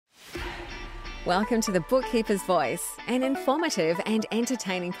Welcome to the Bookkeeper's Voice, an informative and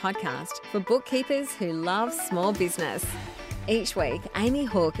entertaining podcast for bookkeepers who love small business. Each week, Amy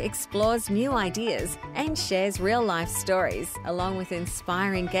Hook explores new ideas and shares real-life stories, along with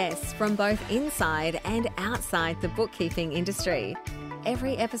inspiring guests from both inside and outside the bookkeeping industry.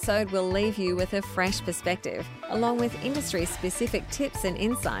 Every episode will leave you with a fresh perspective, along with industry-specific tips and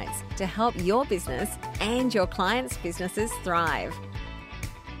insights to help your business and your clients' businesses thrive.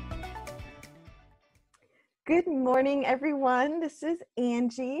 Good morning, everyone. This is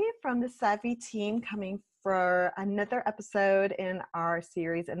Angie from the Savvy team coming for another episode in our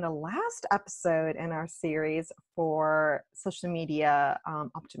series, and the last episode in our series for social media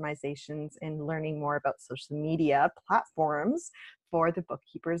optimizations and learning more about social media platforms for the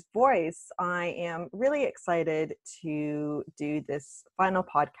Bookkeeper's Voice. I am really excited to do this final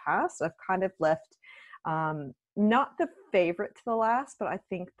podcast. I've kind of left not the favorite to the last, but I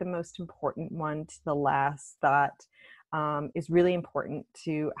think the most important one to the last that is really important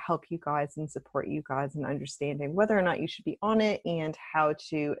to help you guys and support you guys in understanding whether or not you should be on it and how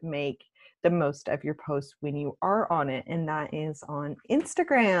to make the most of your posts when you are on it, and that is on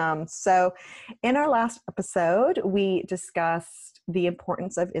Instagram. So in our last episode, we discussed the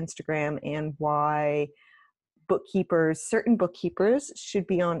importance of Instagram and why certain bookkeepers should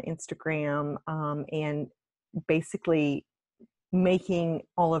be on Instagram, and basically making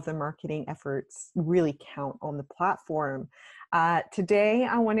all of the marketing efforts really count on the platform. Today,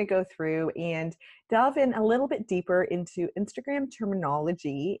 I want to go through and delve in a little bit deeper into Instagram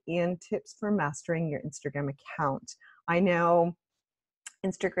terminology and tips for mastering your Instagram account. I know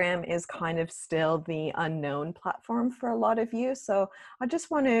Instagram is kind of still the unknown platform for a lot of you, so I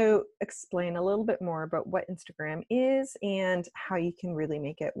just want to explain a little bit more about what Instagram is and how you can really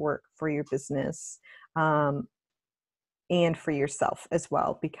make it work for your business. And for yourself as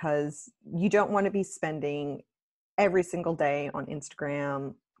well, because you don't want to be spending every single day on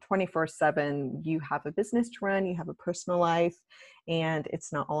Instagram 24/7. You have a business to run, you have a personal life, and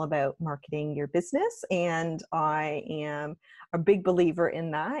it's not all about marketing your business. And I am a big believer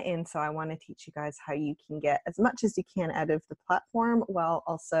in that. And so I want to teach you guys how you can get as much as you can out of the platform while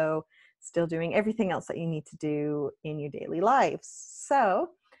also still doing everything else that you need to do in your daily lives.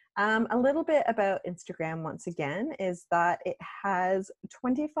 So a little bit about Instagram, once again, is that it has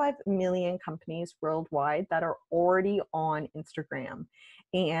 25 million companies worldwide that are already on Instagram.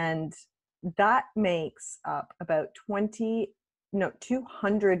 And that makes up about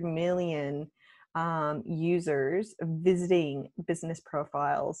 200 million users visiting business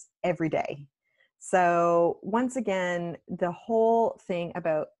profiles every day. So once again, the whole thing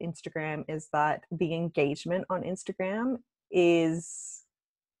about Instagram is that the engagement on Instagram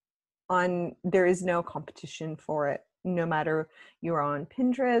there is no competition for it. No matter you're on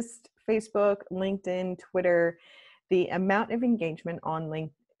Pinterest, Facebook, LinkedIn, Twitter, the amount of engagement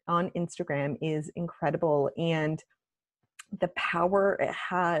on Instagram is incredible, and the power it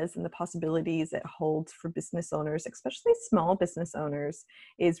has and the possibilities it holds for business owners, especially small business owners,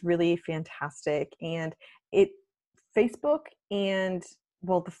 is really fantastic. And Facebook and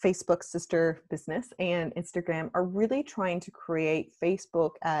the Facebook sister business and Instagram are really trying to create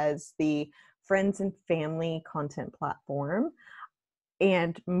Facebook as the friends and family content platform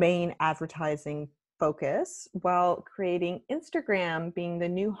and main advertising focus, while creating Instagram being the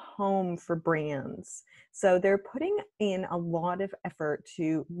new home for brands. So they're putting in a lot of effort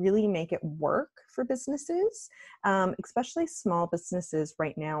to really make it work for businesses, especially small businesses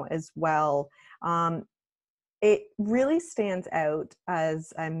right now as well. It really stands out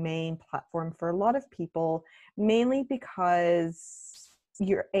as a main platform for a lot of people, mainly because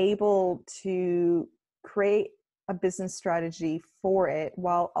you're able to create a business strategy for it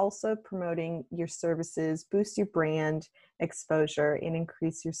while also promoting your services, boost your brand exposure, and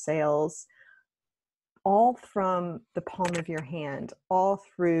increase your sales, all from the palm of your hand, all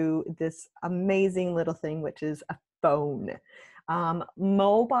through this amazing little thing, which is a phone.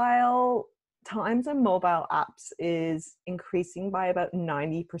 Mobile times on mobile apps is increasing by about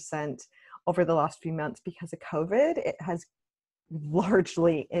 90% over the last few months because of COVID. It has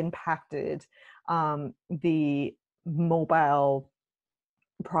largely impacted the mobile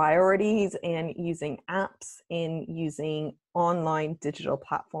priorities and using apps and using online digital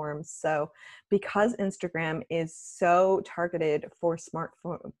platforms. So because Instagram is so targeted for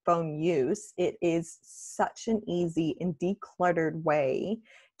smartphone use, it is such an easy and decluttered way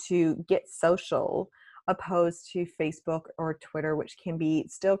to get social, opposed to Facebook or Twitter, which can be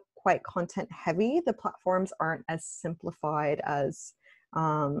still quite content heavy. The platforms aren't as simplified as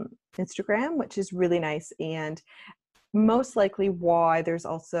Instagram, which is really nice. And most likely why there's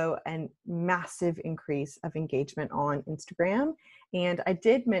also a massive increase of engagement on Instagram. And I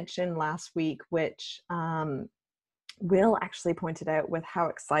did mention last week, which Will actually pointed out with how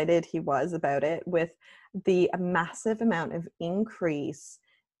excited he was about it, with the massive amount of increase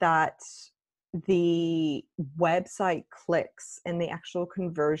that the website clicks and the actual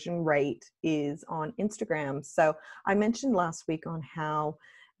conversion rate is on Instagram. So I mentioned last week on how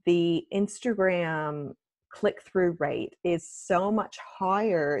the Instagram click-through rate is so much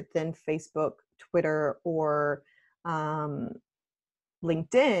higher than Facebook, Twitter, or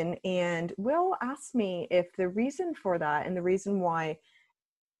LinkedIn. And Will asked me if the reason for that, and the reason why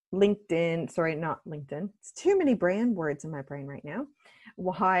not LinkedIn, it's too many brand words in my brain right now,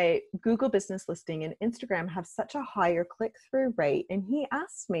 why Google Business Listing and Instagram have such a higher click-through rate. And he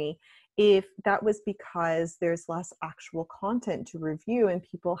asked me if that was because there's less actual content to review and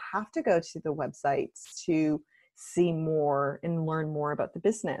people have to go to the websites to see more and learn more about the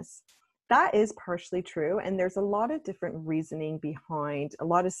business. That is partially true. And there's a lot of different reasoning behind, a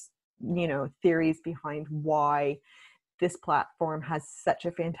lot of, theories behind why this platform has such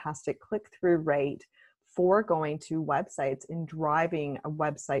a fantastic click-through rate for going to websites and driving a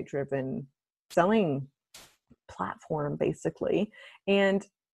website-driven selling platform, basically. And,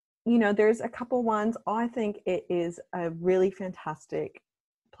 there's a couple ones. I think it is a really fantastic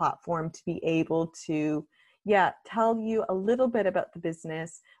platform to be able to, tell you a little bit about the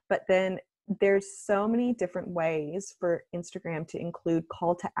business, but then there's so many different ways for Instagram to include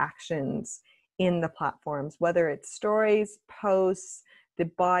call to actions in the platforms, whether it's stories, posts, the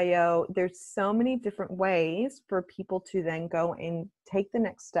bio. There's so many different ways for people to then go and take the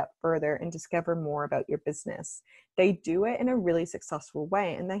next step further and discover more about your business. They do it in a really successful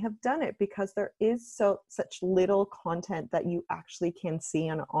way, and they have done it because there is such little content that you actually can see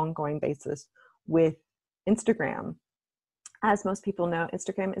on an ongoing basis with Instagram. As most people know,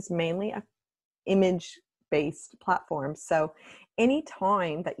 Instagram is mainly a image-based platform. So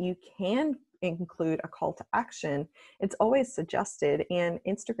anytime that you can include a call to action, it's always suggested. And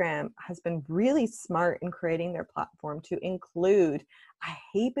Instagram has been really smart in creating their platform to include a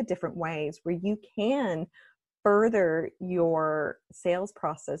heap of different ways where you can further your sales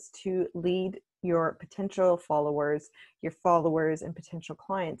process to lead your potential followers, and potential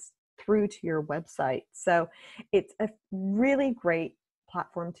clients through to your website. So it's a really great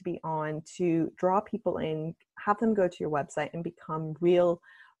platform to be on, to draw people in, have them go to your website and become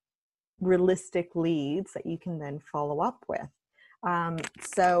realistic leads that you can then follow up with.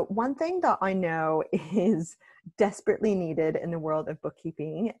 So one thing that I know is desperately needed in the world of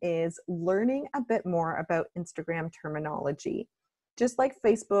bookkeeping is learning a bit more about Instagram terminology. Just like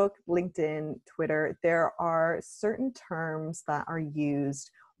Facebook, LinkedIn, Twitter, there are certain terms that are used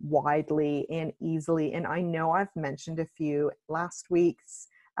widely and easily. And I know I've mentioned a few last week's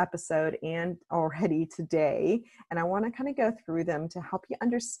episode and already today. And I want to kind of go through them to help you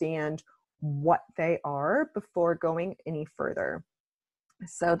understand what they are before going any further.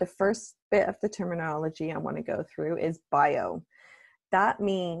 So the first bit of the terminology I want to go through is bio. That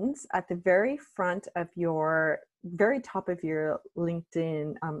means at the very front of very top of your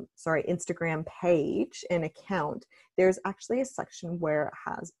Instagram page and account, there's actually a section where it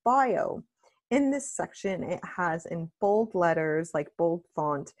has bio. In this section, it has in bold letters, like bold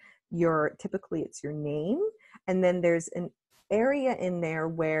font, typically it's your name. And then there's an area in there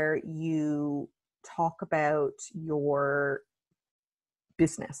where you talk about your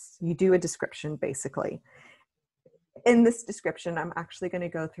business. You do a description, basically. In this description, I'm actually going to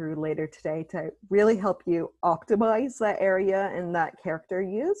go through later today to really help you optimize that area and that character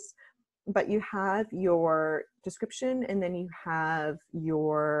use. But you have your description, and then you have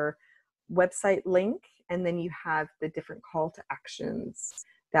your website link, and then you have the different call to actions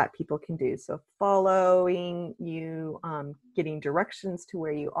that people can do. So following you, getting directions to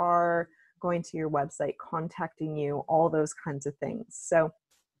where you are, going to your website, contacting you, all those kinds of things. So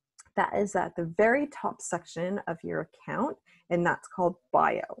that is at the very top section of your account, and that's called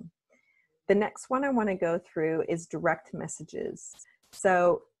bio. The next one I want to go through is direct messages.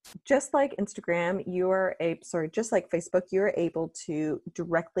 So just like Instagram, just like Facebook, you're able to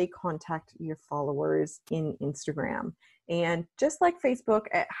directly contact your followers in Instagram. And just like Facebook,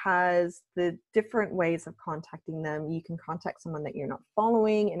 it has the different ways of contacting them. You can contact someone that you're not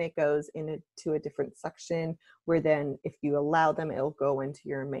following, and it goes into a different section where then if you allow them, it'll go into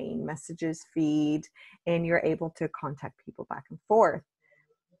your main messages feed, and you're able to contact people back and forth.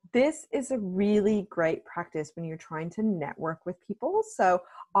 This is a really great practice when you're trying to network with people. So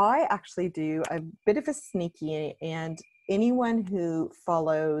I actually do a bit of a sneaky and anyone who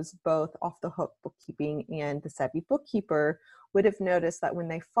follows both Off the Hook Bookkeeping and the Savvy Bookkeeper would have noticed that when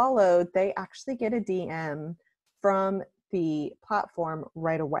they followed, they actually get a DM from the platform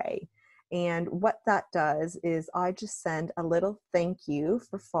right away. And what that does is I just send a little thank you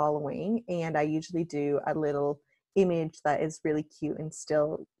for following, and I usually do a little image that is really cute and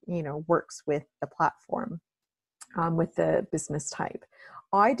still, works with the platform, with the business type.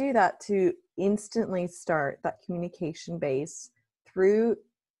 I do that to instantly start that communication base through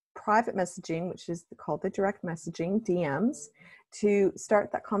private messaging, which is called the direct messaging, DMs, to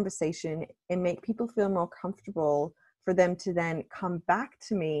start that conversation and make people feel more comfortable for them to then come back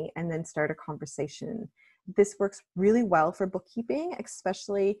to me and then start a conversation. This works really well for bookkeeping,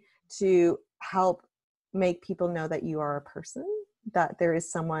 especially to help make people know that you are a person, that there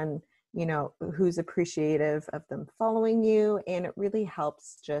is someone, who's appreciative of them following you. And it really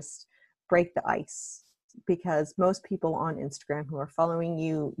helps just break the ice, because most people on Instagram who are following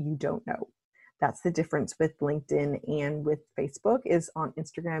you, you don't know. That's the difference with LinkedIn and with Facebook, is on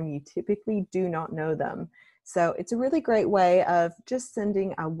Instagram, you typically do not know them. So it's a really great way of just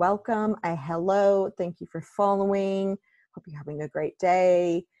sending a welcome, a hello, thank you for following, hope you're having a great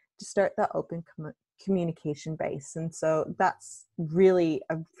day, to start that open communication base. And so that's really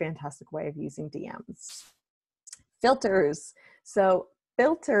a fantastic way of using DMs. Filters. So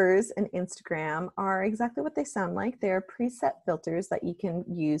filters in Instagram are exactly what they sound like. They're preset filters that you can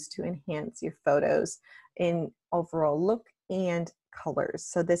use to enhance your photos in overall look and colors.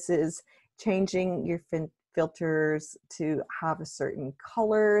 So this is changing your filters to have a certain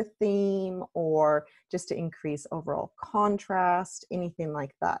color theme, or just to increase overall contrast, anything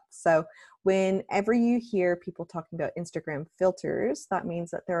like that. So whenever you hear people talking about Instagram filters, that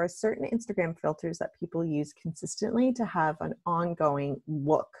means that there are certain Instagram filters that people use consistently to have an ongoing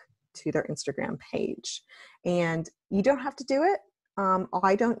look to their Instagram page. And you don't have to do it.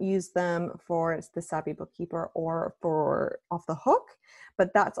 I don't use them for the Savvy Bookkeeper or for Off the Hook,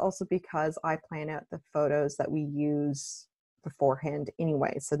 but that's also because I plan out the photos that we use beforehand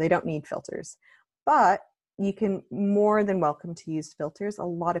anyway, so they don't need filters. But you can more than welcome to use filters. A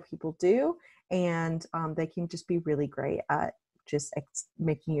lot of people do, and they can just be really great at just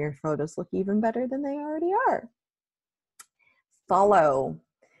making your photos look even better than they already are. Follow.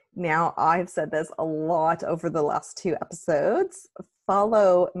 Now, I've said this a lot over the last 2 episodes.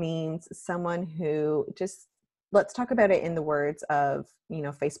 Follow means someone who just, let's talk about it in the words of,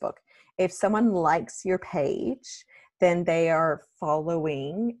 Facebook. If someone likes your page, then they are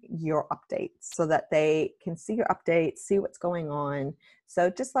following your updates so that they can see your updates, see what's going on. So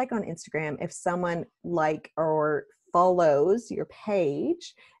just like on Instagram, if someone or follows your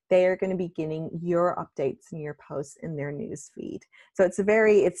page, they are going to be getting your updates and your posts in their news feed. So it's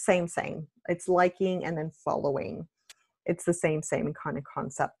same. It's liking and then following. It's the same kind of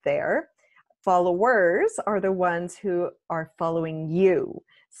concept there. Followers are the ones who are following you.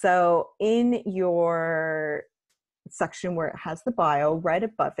 So in your section where it has the bio, right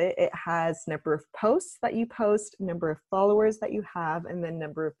above it, it has number of posts that you post, number of followers that you have, and then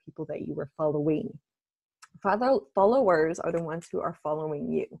number of people that you were following. Followers are the ones who are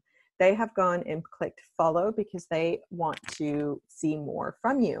following you. They have gone and clicked follow because they want to see more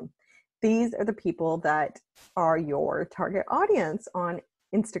from you. These are the people that are your target audience on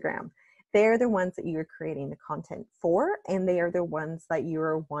Instagram. They're the ones that you are creating the content for, and they are the ones that you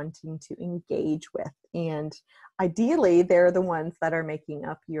are wanting to engage with. And ideally, they're the ones that are making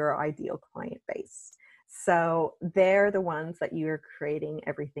up your ideal client base. So they're the ones that you are creating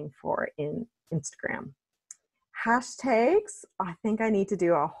everything for in Instagram. Hashtags, I think I need to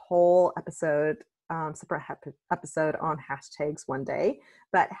do a whole episode, separate episode on hashtags one day.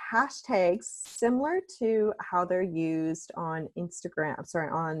 But hashtags, similar to how they're used on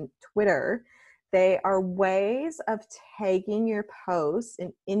on Twitter, they are ways of tagging your posts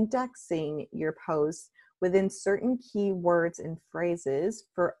and indexing your posts within certain keywords and phrases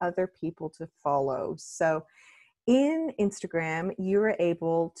for other people to follow. So in Instagram, you're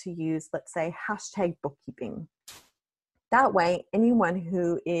able to use, let's say, hashtag bookkeeping. That way, anyone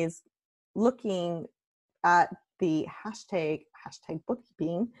who is looking at the hashtag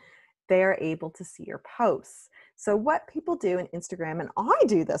bookkeeping, they're able to see your posts. So what people do in Instagram, and I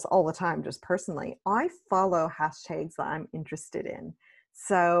do this all the time just personally, I follow hashtags that I'm interested in.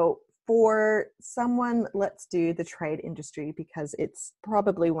 So for someone, let's do the trade industry because it's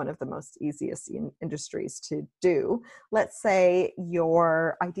probably one of the most easiest industries to do. Let's say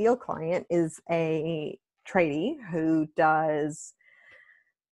your ideal client is a tradie who does,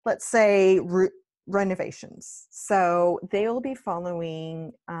 let's say, renovations. So they'll be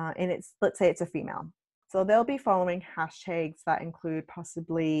following, and let's say it's a female. So they'll be following hashtags that include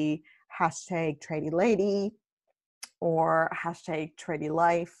possibly hashtag tradie lady or hashtag tradie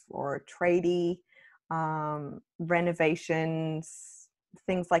life or tradie, renovations,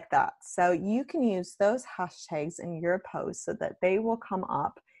 things like that. So you can use those hashtags in your post so that they will come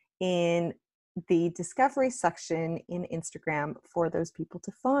up in the discovery section in Instagram for those people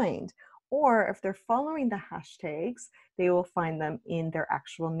to find. Or if they're following the hashtags, they will find them in their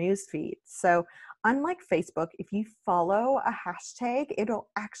actual news feed. So unlike Facebook, if you follow a hashtag, it'll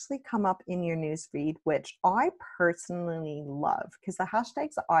actually come up in your news feed, which I personally love because the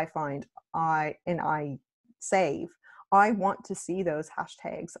hashtags that I find I save, I want to see those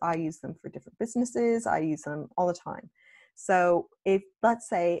hashtags. I use them for different businesses. I use them all the time. So if, let's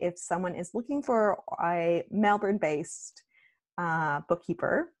say, if someone is looking for a Melbourne-based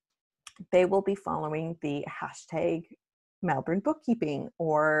bookkeeper, they will be following the hashtag Melbourne bookkeeping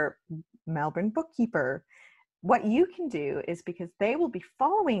or Melbourne bookkeeper. What you can do is, because they will be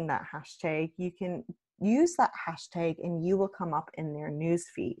following that hashtag, you can use that hashtag and you will come up in their news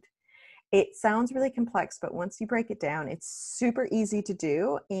feed. It sounds really complex, but once you break it down, it's super easy to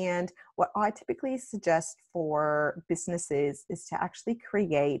do. And what I typically suggest for businesses is to actually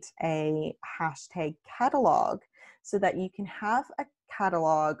create a hashtag catalog so that you can have a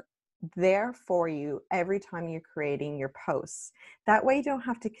catalog there for you every time you're creating your posts. That way you don't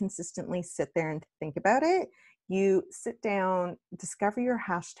have to consistently sit there and think about it. You sit down, discover your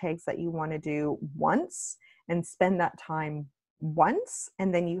hashtags that you want to do once and spend that time once,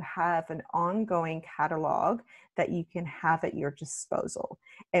 and then you have an ongoing catalog that you can have at your disposal.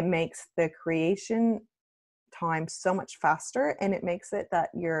 It makes the creation time so much faster, and it makes it that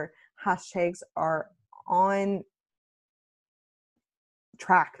your hashtags are on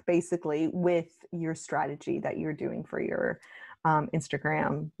track basically with your strategy that you're doing for your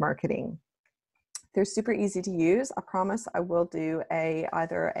Instagram marketing. They're super easy to use. I promise I will do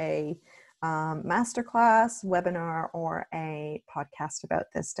either a masterclass, webinar, or a podcast about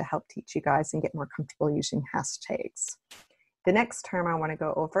this to help teach you guys and get more comfortable using hashtags. The next term I want to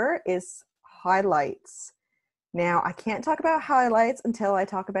go over is highlights. Now, I can't talk about highlights until I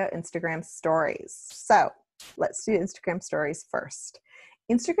talk about Instagram stories. So let's do Instagram stories first.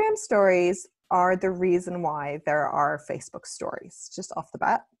 Instagram stories are the reason why there are Facebook stories, just off the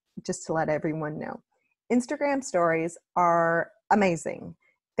bat, just to let everyone know. Instagram stories are amazing.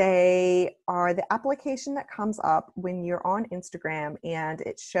 They are the application that comes up when you're on Instagram, and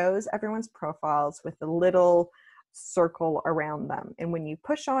it shows everyone's profiles with a little circle around them. And when you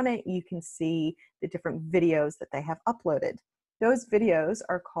push on it, you can see the different videos that they have uploaded. Those videos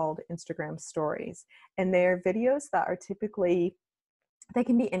are called Instagram stories, and they're videos that are typically, they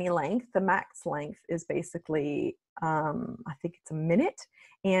can be any length. The max length is basically, I think it's a minute,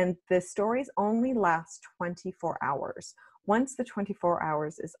 and the stories only last 24 hours. Once the 24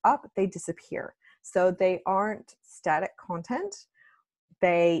 hours is up, they disappear. So they aren't static content.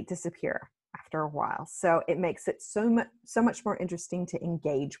 They disappear after a while. So it makes it so much more interesting to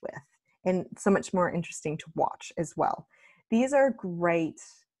engage with, and so much more interesting to watch as well. These are great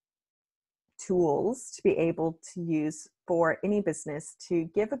tools to be able to use for any business to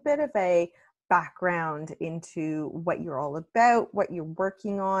give a bit of a background into what you're all about, what you're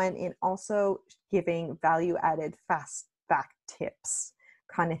working on, and also giving value added fast back tips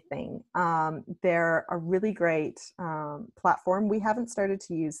kind of thing. They're a really great platform. We haven't started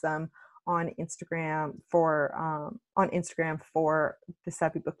to use them on Instagram for the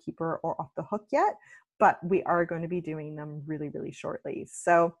Savvy Bookkeeper or Off the Hook yet, but we are going to be doing them really, really shortly.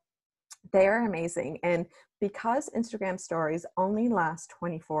 So they are amazing. And because Instagram stories only last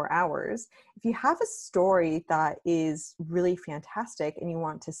 24 hours, if you have a story that is really fantastic and you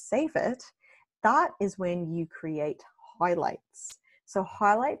want to save it, that is when you create highlights. So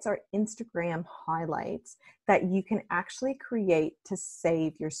highlights are Instagram highlights that you can actually create to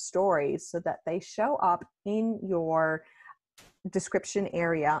save your stories so that they show up in your description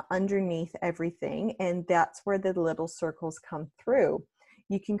area underneath everything. And that's where the little circles come through.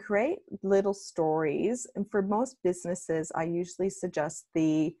 You can create little stories. And for most businesses, I usually suggest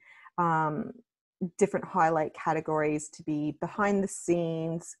the different highlight categories to be behind the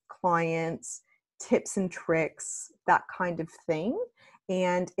scenes, clients, tips and tricks, that kind of thing.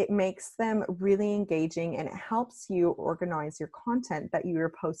 And it makes them really engaging, and it helps you organize your content that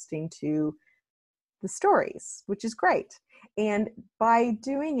you're posting to the stories, which is great. And by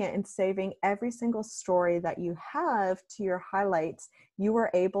doing it and saving every single story that you have to your highlights, you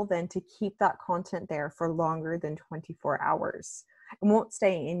are able then to keep that content there for longer than 24 hours. It won't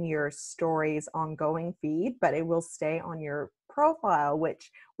stay in your stories ongoing feed, but it will stay on your profile,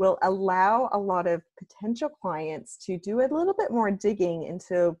 which will allow a lot of potential clients to do a little bit more digging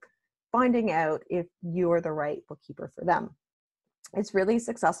into finding out if you're the right bookkeeper for them. It's really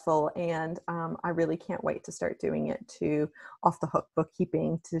successful, and I really can't wait to start doing it to Off the Hook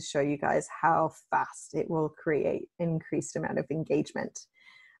Bookkeeping to show you guys how fast it will create an increased amount of engagement.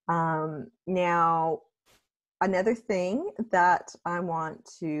 Now, another thing that I want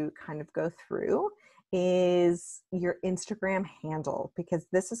to kind of go through is your Instagram handle, because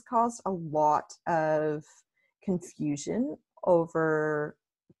this has caused a lot of confusion over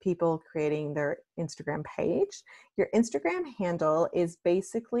people creating their Instagram page. Your Instagram handle is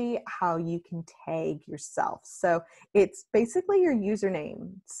basically how you can tag yourself. So it's basically your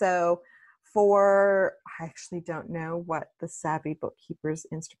username. So I actually don't know what the Savvy Bookkeeper's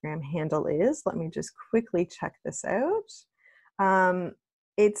Instagram handle is. Let me just quickly check this out.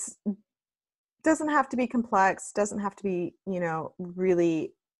 It's doesn't have to be complex, doesn't have to be,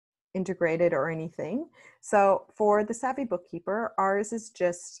 really integrated or anything. So for the Savvy Bookkeeper, ours is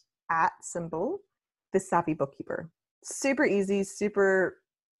just @ the Savvy Bookkeeper. Super easy, super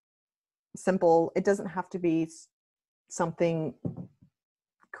simple. It doesn't have to be something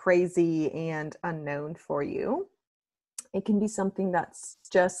crazy and unknown for you. It can be something that's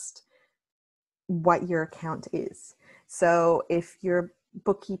just what your account is. So if your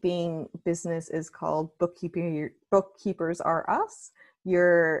bookkeeping business is called Bookkeepers Are Us,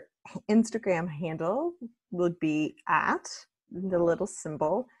 your Instagram handle would be @ the little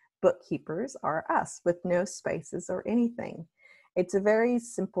symbol Bookkeepers Are Us, with no spaces or anything. It's a very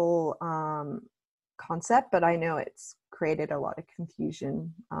simple concept, but I know it's created a lot of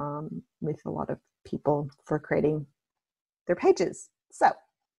confusion with a lot of people for creating their pages. So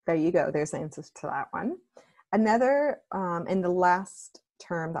there you go. There's the answers to that one. Another, and the last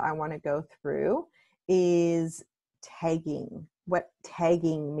term that I want to go through is tagging. What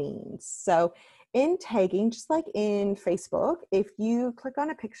tagging means. So in tagging, just like in Facebook, if you click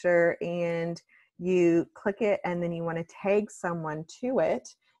on a picture and you click it and then you want to tag someone to it,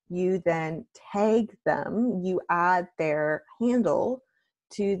 you then tag them, you add their handle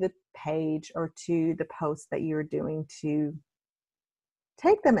to the page or to the post that you're doing to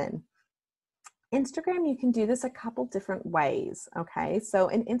tag them in. Instagram, you can do this a couple different ways, okay? So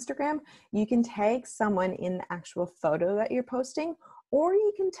in Instagram, you can tag someone in the actual photo that you're posting, or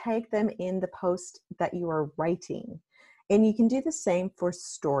you can tag them in the post that you are writing. And you can do the same for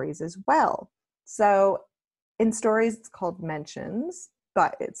stories as well. So in stories, it's called mentions,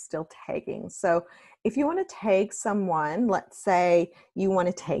 but it's still tagging. So if you want to tag someone, let's say you want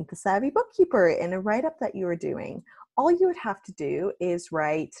to tag the Savvy Bookkeeper in a write-up that you are doing, all you would have to do is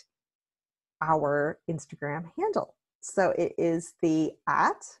write our Instagram handle. So it is the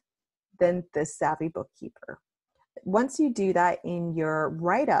 @ then the Savvy Bookkeeper. Once you do that in your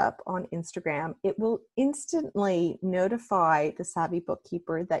write-up on Instagram, it will instantly notify the Savvy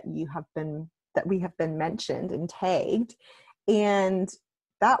Bookkeeper that we have been mentioned and tagged. And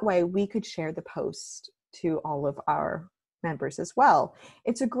that way we could share the post to all of our members as well.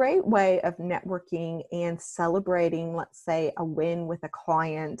 It's a great way of networking and celebrating, let's say, a win with a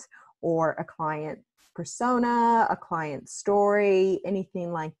client or a client persona, a client story,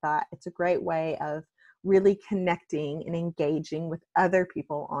 anything like that. It's a great way of really connecting and engaging with other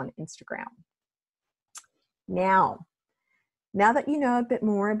people on Instagram. Now that you know a bit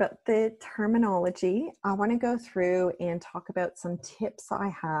more about the terminology, I want to go through and talk about some tips I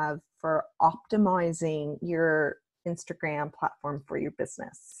have for optimizing your Instagram platform for your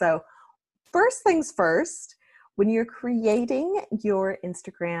business. So first things first, when you're creating your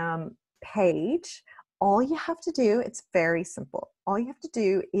Instagram page, all you have to do, it's very simple. All you have to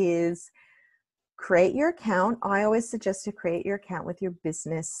do is create your account. I always suggest to create your account with your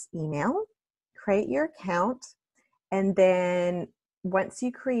business email. Create your account, and then once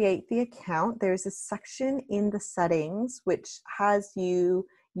you create the account, there's a section in the settings which has you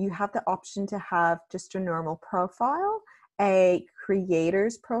have the option to have just a normal profile, a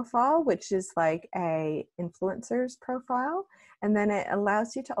creator's profile, which is like a influencer's profile, and then it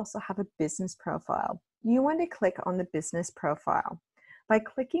allows you to also have a business profile. You want to click on the business profile. By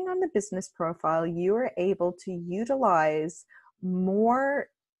clicking on the business profile, you are able to utilize more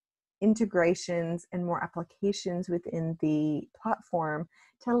integrations and more applications within the platform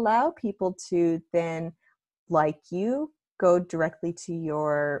to allow people to then like you, go directly to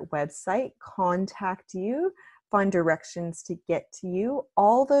your website, contact you, find directions to get to you,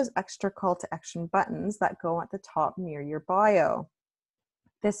 all those extra call to action buttons that go at the top near your bio.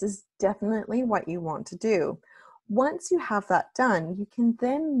 This is definitely what you want to do. Once you have that done, you can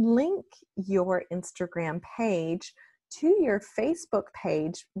then link your Instagram page to your Facebook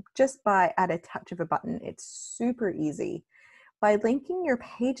page just by at a touch of a button. It's super easy. By linking your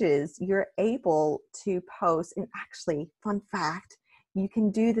pages, you're able to post, and actually, fun fact, you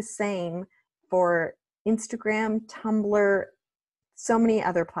can do the same for Instagram, Tumblr, so many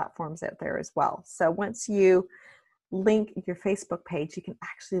other platforms out there as well. So once you link your Facebook page, you can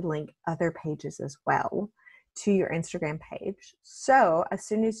actually link other pages as well to your Instagram page. So as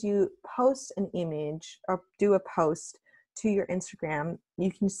soon as you post an image or do a post to your Instagram,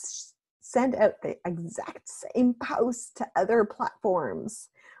 you can send out the exact same post to other platforms,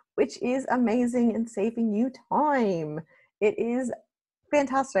 which is amazing and saving you time. It is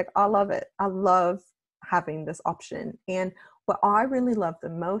fantastic. I love it. I love having this option. And what I really love the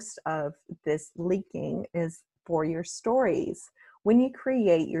most of this linking is for your stories. When you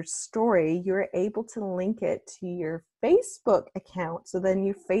create your story, you're able to link it to your Facebook account. So then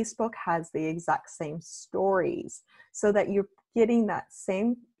your Facebook has the exact same stories so that you're getting that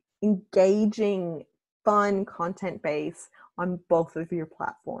same engaging, fun content base on both of your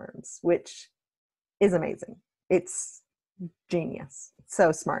platforms, which is amazing. It's genius. It's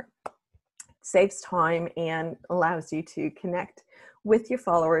so smart. Saves time and allows you to connect with your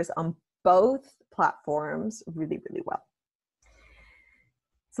followers on both platforms really, really well.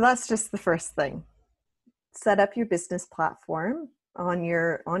 So that's just the first thing. Set up your business platform on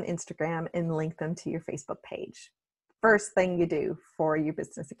Instagram and link them to your Facebook page. First thing you do for your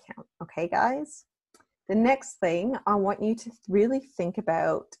business account. Okay, guys? The next thing, I want you to really think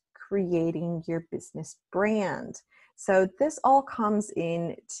about creating your business brand. So this all comes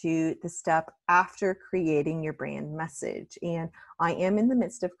into the step after creating your brand message. And I am in the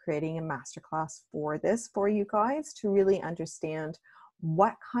midst of creating a masterclass for this for you guys to really understand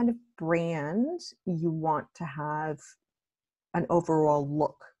what kind of brand you want to have an overall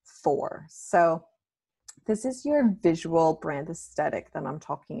look for. So this is your visual brand aesthetic that I'm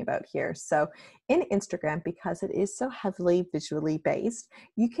talking about here. So in Instagram, because it is so heavily visually based,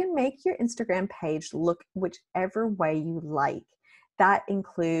 you can make your Instagram page look whichever way you like. That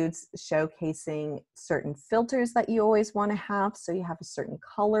includes showcasing certain filters that you always want to have. So you have a certain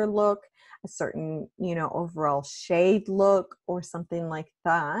color look, a certain, overall shade look, or something like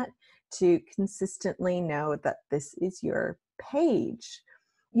that to consistently know that this is your page.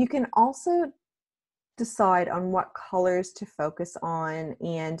 You can also decide on what colors to focus on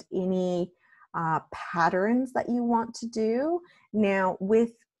and any patterns that you want to do. Now,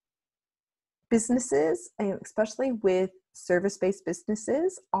 with businesses, and especially with service-based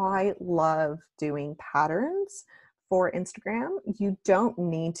businesses, I love doing patterns for Instagram. You don't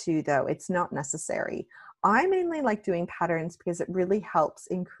need to, though. It's not necessary. I mainly like doing patterns because it really helps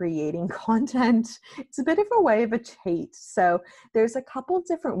in creating content. It's a bit of a way of a cheat. So there's a couple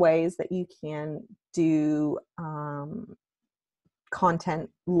different ways that you can do content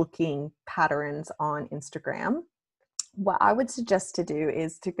looking patterns on Instagram. What I would suggest to do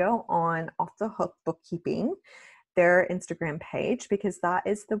is to go on Off the Hook Bookkeeping, their Instagram page, because that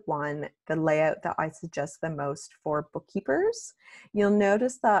is the layout that I suggest the most for bookkeepers. You'll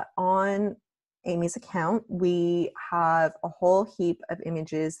notice that on Amy's account, we have a whole heap of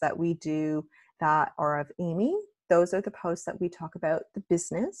images that we do that are of Amy. Those are the posts that we talk about the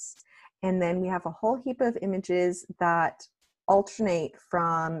business. And then we have a whole heap of images that alternate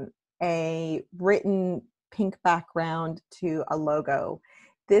from a written pink background to a logo.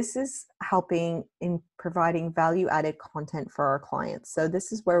 This is helping in providing value-added content for our clients. So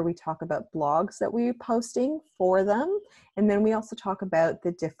this is where we talk about blogs that we're posting for them. And then we also talk about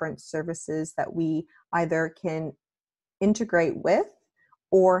the different services that we either can integrate with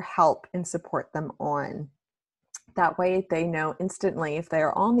or help and support them on. That way they know instantly if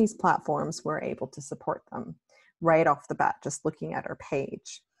they're on these platforms, we're able to support them right off the bat, just looking at our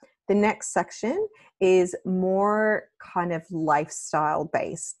page. The next section is more kind of lifestyle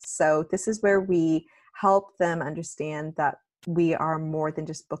based. So this is where we help them understand that we are more than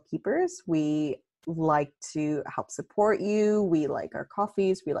just bookkeepers. We like to help support you. We like our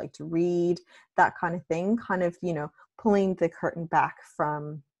coffees. We like to read, that kind of thing, kind of, pulling the curtain back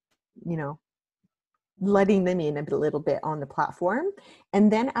from, letting them in a little bit on the platform.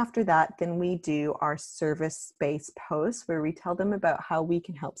 And then after that, then we do our service-based posts where we tell them about how we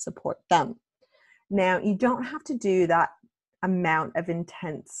can help support them. Now, you don't have to do that amount of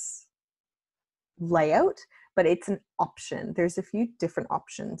intense layout, but it's an option. There's a few different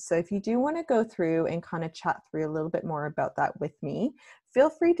options. So if you do want to go through and kind of chat through a little bit more about that with me, feel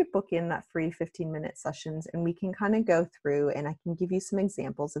free to book in that free 15-minute sessions and we can kind of go through and I can give you some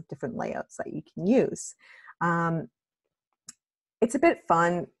examples of different layouts that you can use. It's a bit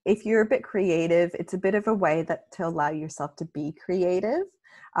fun. If you're a bit creative, it's a bit of a way that to allow yourself to be creative,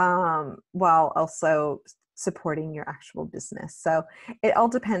 while also supporting your actual business. So it all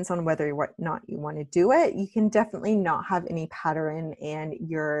depends on whether or not you want to do it. You can definitely not have any pattern and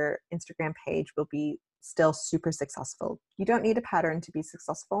your Instagram page will be still super successful. You don't need a pattern to be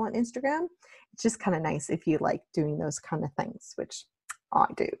successful on Instagram. It's just kind of nice if you like doing those kind of things, which I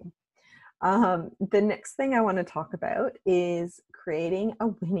do. The next thing I want to talk about is creating a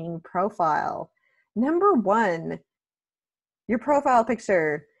winning profile. Number one, your profile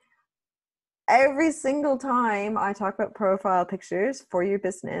picture. Every single time I talk about profile pictures for your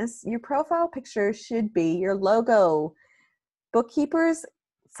business, your profile picture should be your logo. Bookkeepers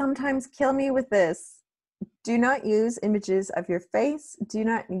sometimes kill me with this. Do not use images of your face. Do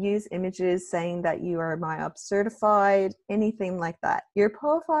not use images saying that you are MyOps certified, anything like that. Your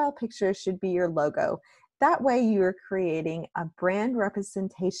profile picture should be your logo. That way you are creating a brand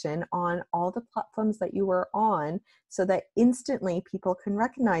representation on all the platforms that you are on so that instantly people can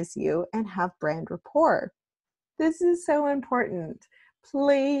recognize you and have brand rapport. This is so important.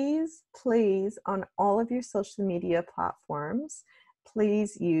 Please, please, on all of your social media platforms,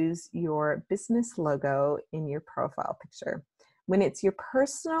 please use your business logo in your profile picture. When it's your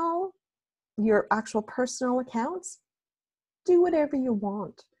actual personal accounts, do whatever you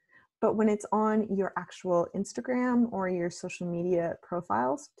want. But when it's on your actual Instagram or your social media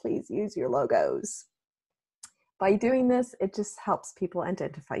profiles, please use your logos. By doing this, it just helps people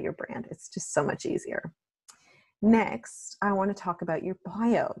identify your brand. It's just so much easier. Next, I want to talk about your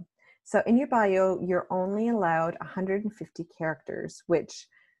bio. So in your bio, you're only allowed 150 characters, which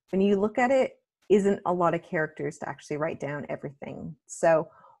when you look at it, isn't a lot of characters to actually write down everything. So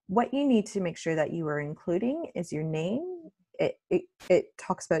what you need to make sure that you are including is your name. It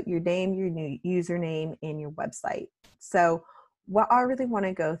talks about your name, your new username, and your website. So what I really want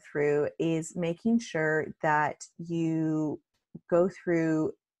to go through is making sure that you go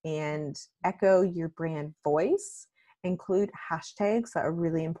through and echo your brand voice, include hashtags that are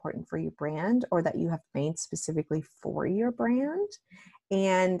really important for your brand or that you have made specifically for your brand,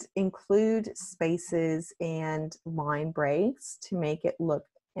 and include spaces and line breaks to make it look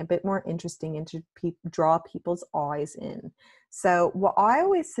a bit more interesting and to draw people's eyes in. So what I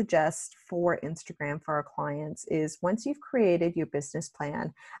always suggest for Instagram for our clients is once you've created your business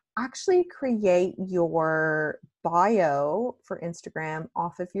plan, actually create your bio for Instagram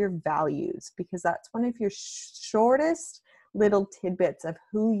off of your values, because that's one of your shortest little tidbits of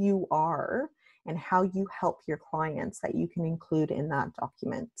who you are and how you help your clients that you can include in that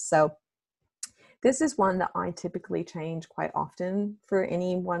document. So this is one that I typically change quite often for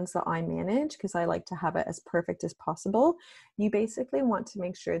any ones that I manage because I like to have it as perfect as possible. You basically want to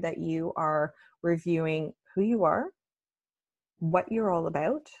make sure that you are reviewing who you are, what you're all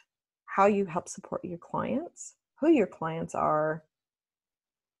about, how you help support your clients, who your clients are,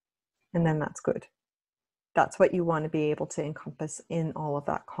 and then that's good. That's what you want to be able to encompass in all of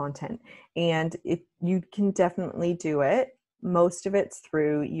that content. And you can definitely do it. Most of it's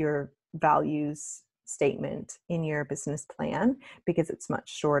through your values statement in your business plan because it's much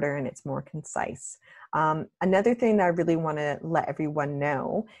shorter and it's more concise. Another thing that I really want to let everyone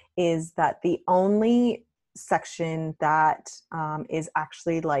know is that the only section that is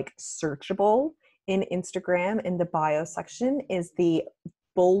actually like searchable in Instagram in the bio section is the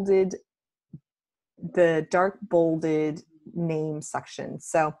dark bolded name section.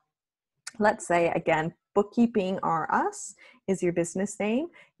 So let's say again, Bookkeeping R Us is your business name.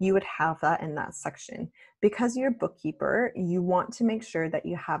 You would have that in that section. Because you're a bookkeeper, you want to make sure that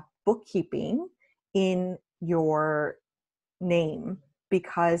you have bookkeeping in your name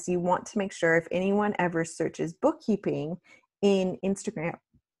because you want to make sure if anyone ever searches bookkeeping in Instagram,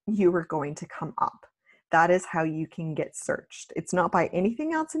 you are going to come up. That is how you can get searched. It's not by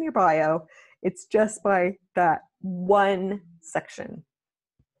anything else in your bio. It's just by that one section.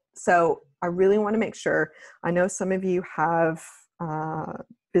 So I really want to make sure, I know some of you have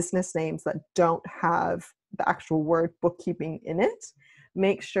business names that don't have the actual word bookkeeping in it.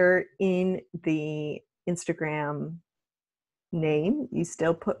 Make sure in the Instagram name, you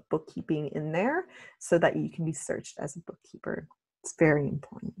still put bookkeeping in there so that you can be searched as a bookkeeper. It's very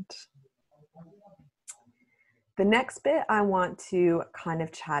important. The next bit I want to kind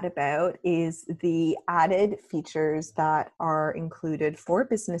of chat about is the added features that are included for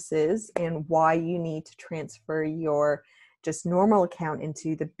businesses and why you need to transfer your just normal account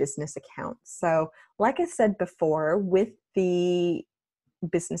into the business account. So like I said before, with the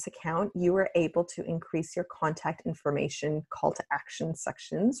business account, you are able to increase your contact information call to action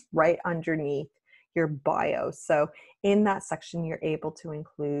sections right underneath your bio. So in that section, you're able to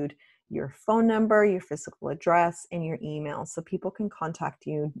include your phone number, your physical address, and your email, so people can contact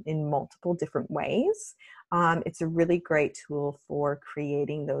you in multiple different ways. It's a really great tool for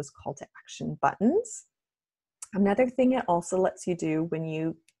creating those call to action buttons. Another thing it also lets you do when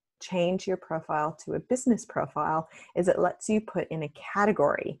you change your profile to a business profile is it lets you put in a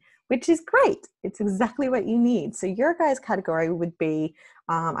category, which is great. It's exactly what you need. So your guys' category would be,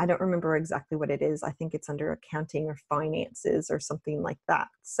 I don't remember exactly what it is. I think it's under accounting or finances or something like that.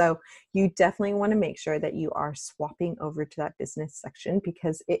 So you definitely want to make sure that you are swapping over to that business section,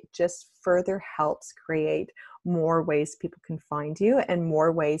 because it just further helps create more ways people can find you and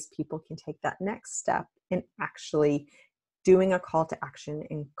more ways people can take that next step in actually doing a call to action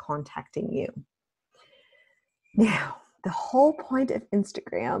and contacting you. Now, the whole point of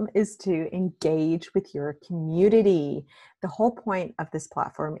Instagram is to engage with your community. The whole point of this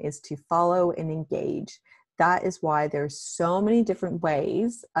platform is to follow and engage. That is why there's so many different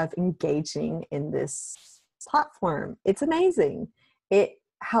ways of engaging in this platform. It's amazing. It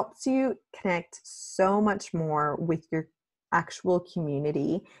helps you connect so much more with your actual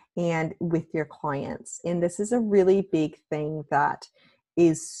community and with your clients. And this is a really big thing that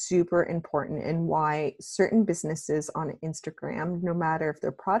is super important, and why certain businesses on Instagram, no matter if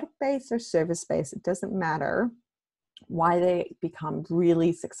they're product-based or service-based, it doesn't matter, why they become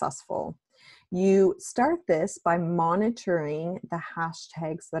really successful. You start this by monitoring the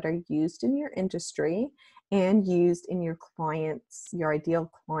hashtags that are used in your industry and used in your clients, your ideal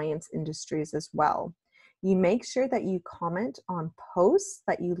clients' industries as well. You make sure that you comment on posts,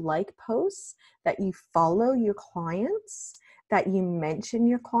 that you like posts, that you follow your clients, that you mention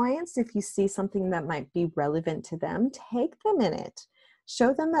your clients. If you see something that might be relevant to them, tag them in it.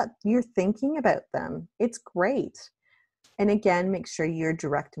 Show them that you're thinking about them. It's great. And again, make sure you're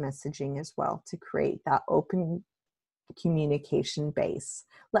direct messaging as well to create that open communication base.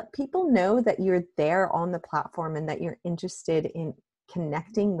 Let people know that you're there on the platform and that you're interested in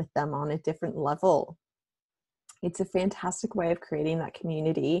connecting with them on a different level. It's a fantastic way of creating that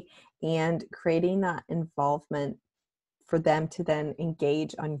community and creating that involvement for them to then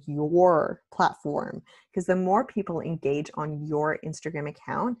engage on your platform. Because the more people engage on your Instagram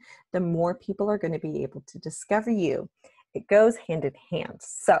account, the more people are going to be able to discover you. It goes hand in hand.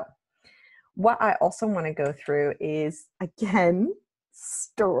 So what I also want to go through is, again,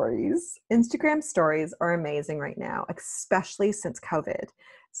 stories. Instagram stories are amazing right now, especially since COVID.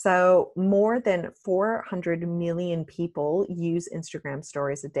 So more than 400 million people use Instagram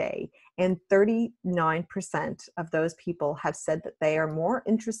stories a day, and 39% of those people have said that they are more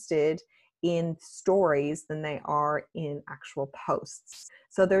interested in stories than they are in actual posts.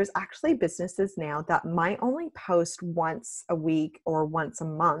 So there's actually businesses now that might only post once a week or once a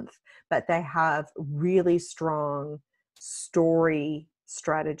month, but they have really strong story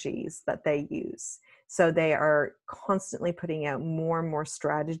strategies that they use. So they are constantly putting out more and more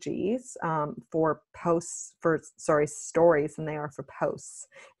strategies for stories than they are for posts.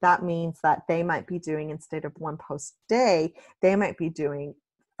 That means that they might be doing, instead of one post a day, they might be doing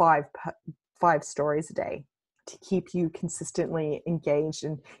five stories a day to keep you consistently engaged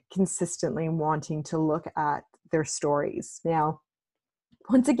and consistently wanting to look at their stories. Now,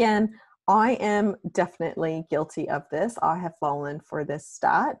 once again, I am definitely guilty of this. I have fallen for this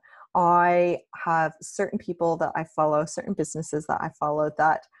stat. I have certain people that I follow, certain businesses that I follow,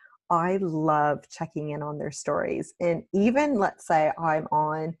 that I love checking in on their stories. And even, let's say I'm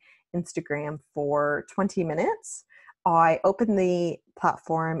on Instagram for 20 minutes, I open the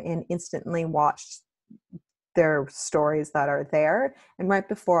platform and instantly watch their stories that are there. And right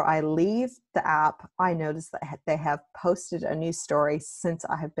before I leave the app, I notice that they have posted a new story since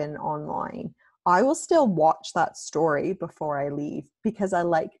I have been online. I will still watch that story before I leave because I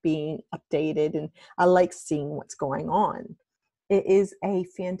like being updated and I like seeing what's going on. It is a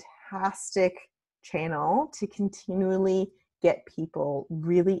fantastic channel to continually get people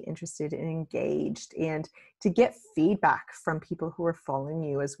really interested and engaged, and to get feedback from people who are following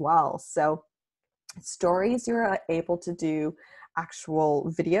you as well. So stories, you're able to do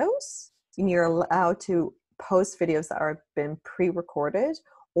actual videos, and you're allowed to post videos that are been pre-recorded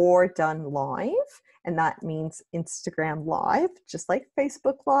or done live. And that means Instagram Live, just like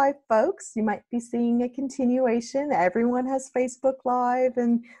Facebook Live, folks. You might be seeing a continuation. Everyone has Facebook Live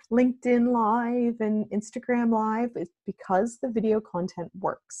and LinkedIn Live and Instagram Live. It's because the video content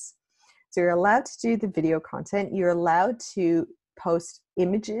works. So you're allowed to do the video content. You're allowed to post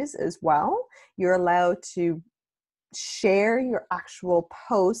images as well. You're allowed to share your actual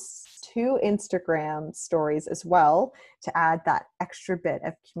posts to Instagram stories as well, to add that extra bit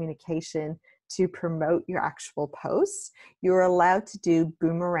of communication to promote your actual posts. You're allowed to do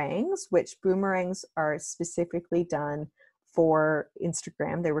boomerangs, which boomerangs are specifically done for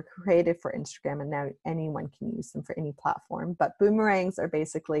Instagram. They were created for Instagram, and now anyone can use them for any platform. But boomerangs are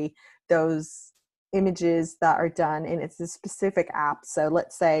basically those images that are done, and it's a specific app. So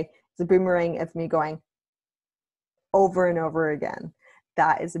let's say it's a boomerang of me going over and over again.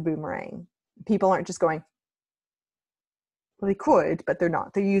 That is a boomerang. People aren't just going, well, they could, but they're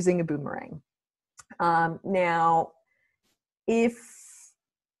not. They're using a boomerang. Now, if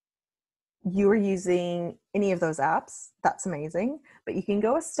you are using any of those apps, that's amazing. But you can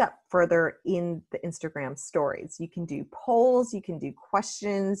go a step further in the Instagram stories. You can do polls, you can do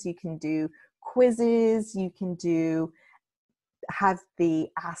questions, you can do quizzes, you can have the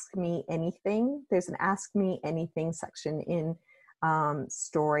Ask Me Anything. There's an Ask Me Anything section in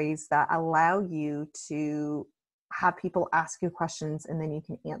stories that allow you to have people ask you questions and then you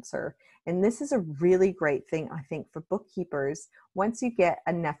can answer. And this is a really great thing, I think, for bookkeepers. Once you get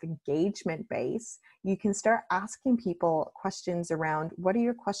enough engagement base, you can start asking people questions around, what are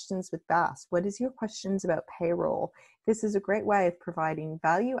your questions with BAS? What is your questions about payroll? This is a great way of providing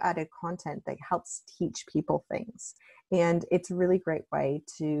value-added content that helps teach people things. And it's a really great way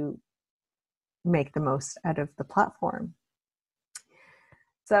to make the most out of the platform.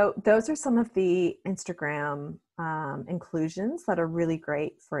 So those are some of the Instagram inclusions that are really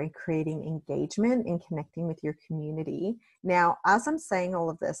great for creating engagement and connecting with your community. Now, as I'm saying all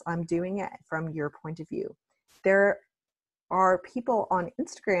of this, I'm doing it from your point of view. There are people on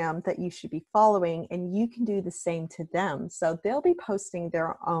Instagram that you should be following, and you can do the same to them. So they'll be posting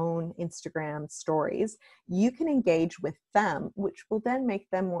their own Instagram stories. You can engage with them, which will then make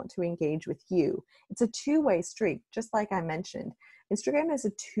them want to engage with you. It's a two-way street, just like I mentioned. Instagram is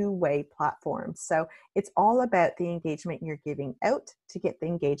a two-way platform. So it's all about the engagement you're giving out to get the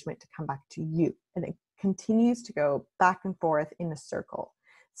engagement to come back to you. And it continues to go back and forth in a circle.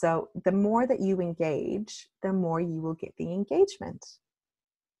 So the more that you engage, the more you will get the engagement.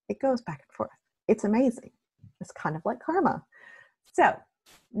 It goes back and forth. It's amazing. It's kind of like karma. So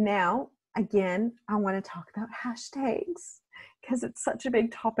now, again, I want to talk about hashtags because it's such a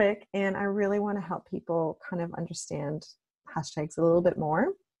big topic, and I really want to help people kind of understand hashtags a little bit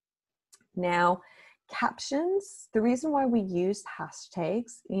more. Now, captions, the reason why we use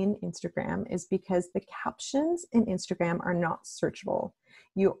hashtags in Instagram is because the captions in Instagram are not searchable.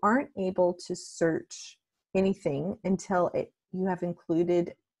 You aren't able to search anything until you have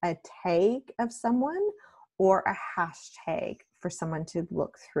included a tag of someone or a hashtag for someone to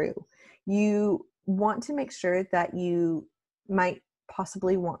look through. You want to make sure that you might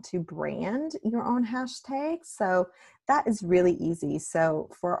possibly want to brand your own hashtag. So that is really easy. So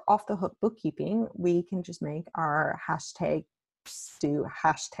for Off the Hook Bookkeeping, we can just make our hashtag, do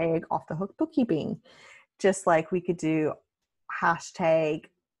hashtag Off the Hook Bookkeeping, just like we could do hashtag,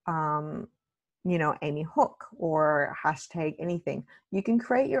 Amy Hook, or hashtag anything. You can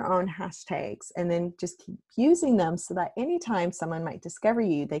create your own hashtags and then just keep using them so that anytime someone might discover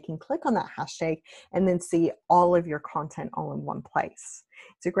you, they can click on that hashtag and then see all of your content all in one place.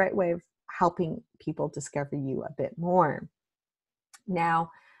 It's a great way of helping people discover you a bit more. Now,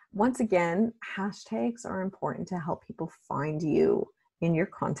 once again, hashtags are important to help people find you in your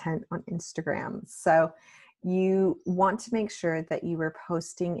content on Instagram. So you want to make sure that you are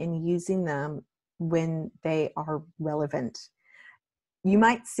posting and using them when they are relevant. You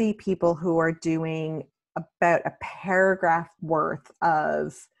might see people who are doing about a paragraph worth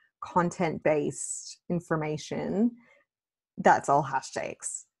of content-based information. That's all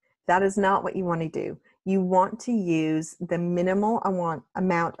hashtags. That is not what you want to do. You want to use the minimal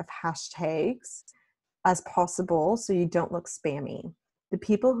amount of hashtags as possible so you don't look spammy. The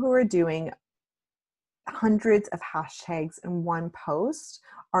people who are doing hundreds of hashtags in one post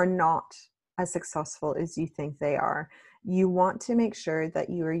are not as successful as you think they are. You want to make sure that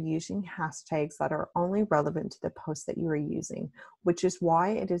you are using hashtags that are only relevant to the post that you are using, which is why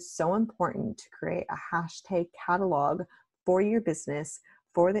it is so important to create a hashtag catalog for your business,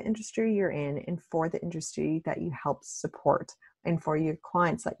 for the industry you're in, and for the industry that you help support, and for your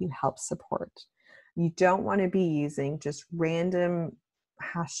clients that you help support. You don't want to be using just random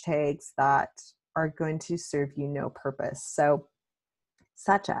hashtags that are going to serve you no purpose. So,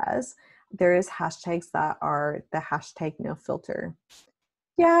 such as, there is hashtags that are the hashtag no filter.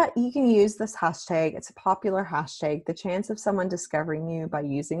 Yeah, you can use this hashtag. It's a popular hashtag. The chance of someone discovering you by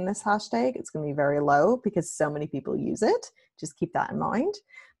using this hashtag, it's going to be very low because so many people use it. Just keep that in mind.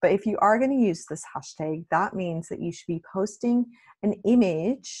 But if you are going to use this hashtag, that means that you should be posting an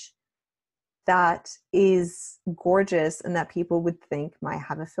image that is gorgeous and that people would think might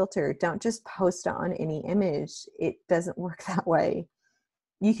have a filter. Don't just post it on any image. It doesn't work that way.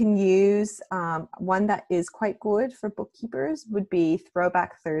 You can use one that is quite good for bookkeepers would be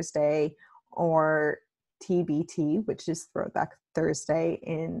Throwback Thursday or TBT, which is Throwback Thursday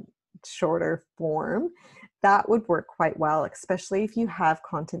in shorter form. That would work quite well, especially if you have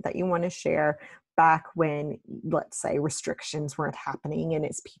content that you want to share back when, let's say, restrictions weren't happening and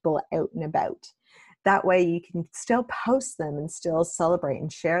it's people out and about. That way you can still post them and still celebrate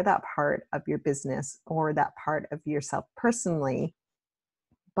and share that part of your business or that part of yourself personally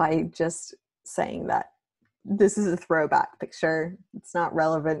by just saying that this is a throwback picture. It's not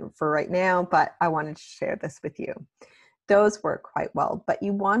relevant for right now, but I wanted to share this with you. Those work quite well, but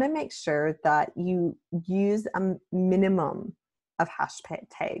you want to make sure that you use a minimum of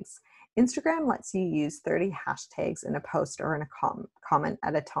hashtags. Instagram lets you use 30 hashtags in a post or in a comment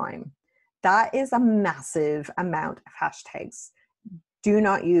at a time. That is a massive amount of hashtags. Do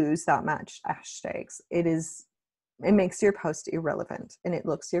not use that much hashtags. It makes your post irrelevant and it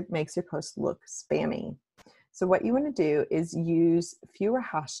makes your post look spammy. So what you want to do is use fewer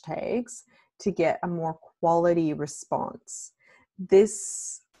hashtags to get a more quality response.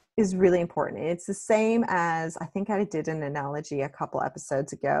 This is really important. It's the same as, I think I did an analogy a couple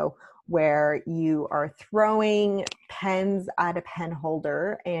episodes ago where you are throwing pens at a pen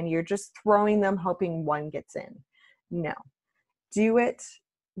holder and you're just throwing them hoping one gets in. No, do it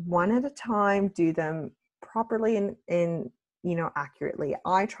one at a time, do them properly and accurately.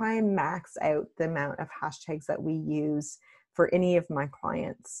 I try and max out the amount of hashtags that we use for any of my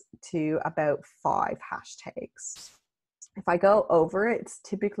clients to about 5 hashtags. If I go over it, it's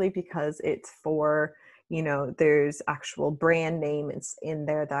typically because it's for, there's actual brand name it's in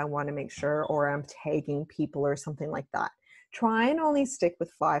there that I want to make sure, or I'm tagging people or something like that. Try and only stick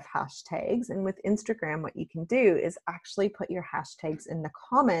with 5 hashtags. And with Instagram, what you can do is actually put your hashtags in the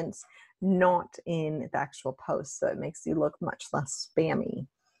comments, not in the actual post. So it makes you look much less spammy.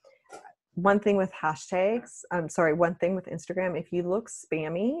 One thing with Instagram, if you look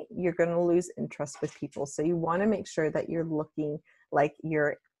spammy, you're going to lose interest with people. So you want to make sure that you're looking like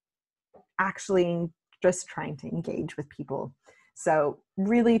you're actually just trying to engage with people. So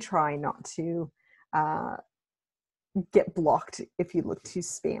really try not to get blocked if you look too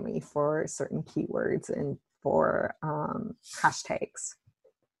spammy for certain keywords and for hashtags.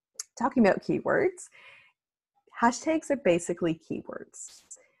 Talking about keywords, hashtags are basically keywords.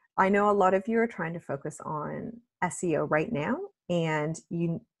 I know a lot of you are trying to focus on SEO right now, and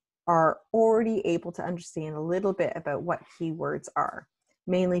you are already able to understand a little bit about what keywords are,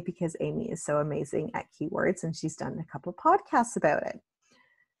 mainly because Amy is so amazing at keywords and she's done a couple podcasts about it.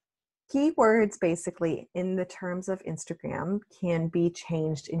 Keywords, basically, in the terms of Instagram, can be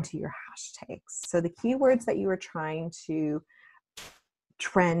changed into your hashtags. So the keywords that you are trying to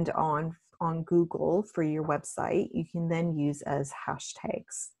trend on Google for your website, you can then use as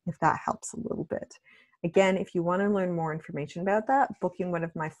hashtags, if that helps a little bit. Again, if you want to learn more information about that, book in one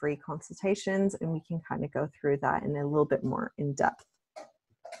of my free consultations and we can kind of go through that in a little bit more in depth.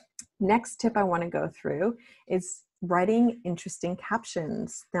 Next tip I want to go through is writing interesting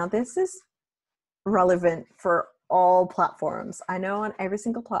captions. Now, this is relevant for all platforms. I know on every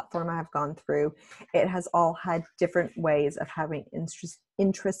single platform I have gone through, it has all had different ways of having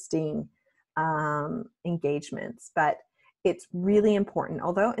interesting engagements, but it's really important.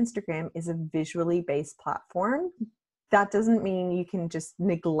 Although Instagram is a visually based platform, that doesn't mean you can just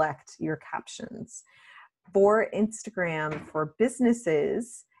neglect your captions. For Instagram, for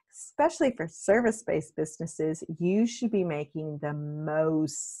businesses, especially for service-based businesses, you should be making the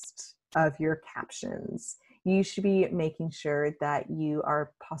most of your captions. You should be making sure that you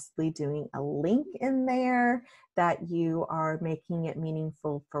are possibly doing a link in there, that you are making it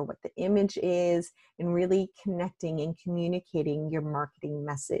meaningful for what the image is, and really connecting and communicating your marketing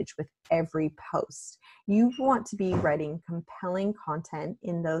message with every post. You want to be writing compelling content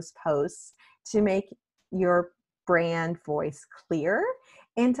in those posts to make your brand voice clear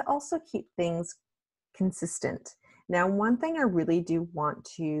and to also keep things consistent. Now, one thing I really do want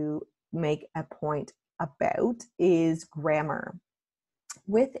to make a point about is grammar.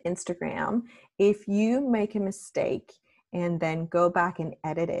 With Instagram, if you make a mistake and then go back and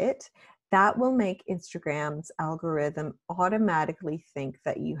edit it, that will make Instagram's algorithm automatically think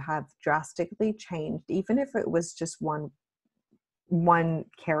that you have drastically changed, even if it was just one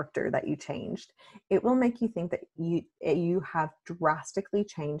character that you changed. It will make you think that you have drastically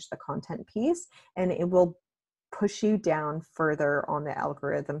changed the content piece, and it will push you down further on the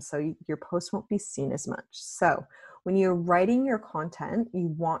algorithm so your post won't be seen as much. So when you're writing your content,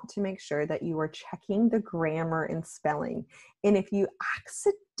 you want to make sure that you are checking the grammar and spelling. And if you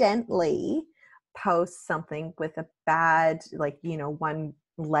accidentally post something with a bad, like, one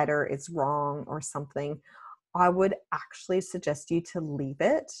letter is wrong or something, I would actually suggest you to leave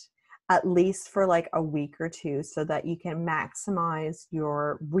it at least for like a week or two so that you can maximize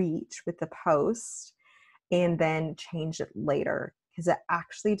your reach with the post and then change it later, because it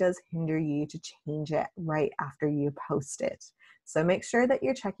actually does hinder you to change it right after you post it. So make sure that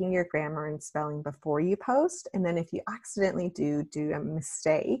you're checking your grammar and spelling before you post. And then if you accidentally do a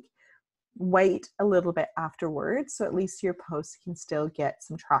mistake, wait a little bit afterwards so at least your post can still get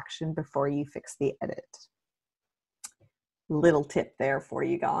some traction before you fix the edit. Little tip there for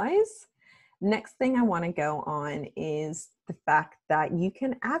you guys. Next thing I want to go on is the fact that you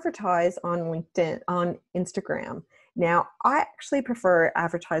can advertise on LinkedIn, on Instagram. Now, I actually prefer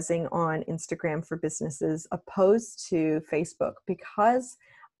advertising on Instagram for businesses opposed to Facebook, because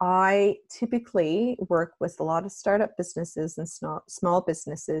I typically work with a lot of startup businesses and small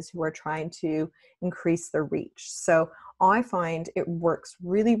businesses who are trying to increase their reach. So I find it works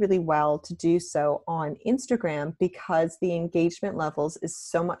really, really well to do so on Instagram because the engagement levels is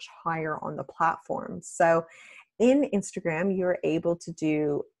so much higher on the platform. So in Instagram, you're able to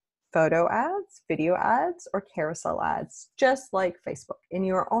do photo ads, video ads, or carousel ads, just like Facebook. And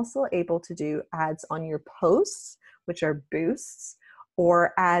you're also able to do ads on your posts, which are boosts,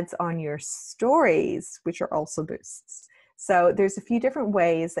 or ads on your stories, which are also boosts. So there's a few different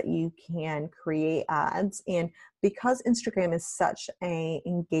ways that you can create ads. And because Instagram is such an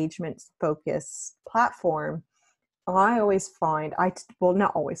engagement focused platform, I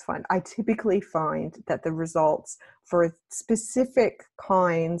typically find that the results for specific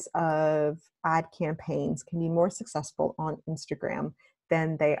kinds of ad campaigns can be more successful on Instagram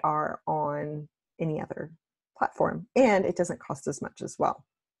than they are on any other platform. And it doesn't cost as much as well,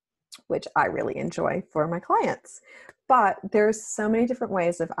 which I really enjoy for my clients. But there's so many different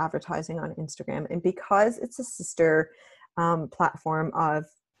ways of advertising on Instagram. And because it's a sister platform of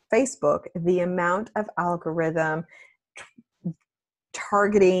Facebook, the amount of algorithm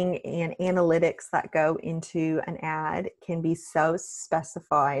targeting and analytics that go into an ad can be so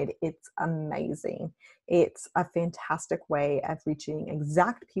specified. It's amazing. It's a fantastic way of reaching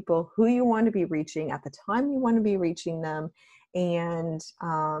exact people who you want to be reaching at the time you want to be reaching them. And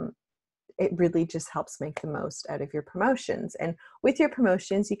it really just helps make the most out of your promotions. And with your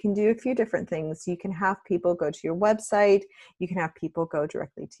promotions, you can do a few different things. You can have people go to your website. You can have people go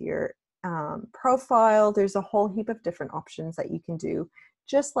directly to your profile. There's a whole heap of different options that you can do,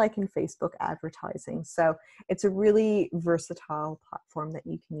 just like in Facebook advertising. So it's a really versatile platform that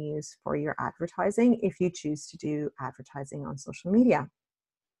you can use for your advertising if you choose to do advertising on social media.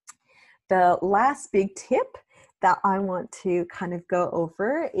 The last big tip that I want to kind of go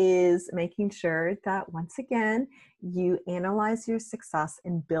over is making sure that, once again, you analyze your success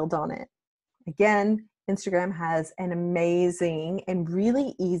and build on it. Again, Instagram has an amazing and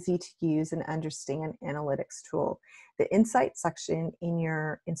really easy to use and understand analytics tool. The insight section in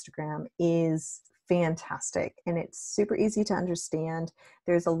your Instagram is fantastic and it's super easy to understand.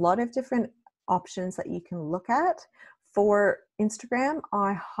 There's a lot of different options that you can look at. For Instagram,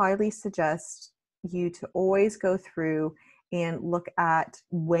 I highly suggest you to always go through and look at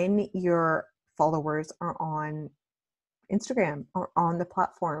when your followers are on Instagram or on the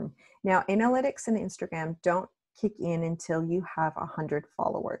platform. Now, analytics in Instagram don't kick in until you have 100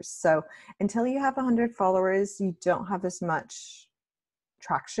 followers. So until you have 100 followers, you don't have as much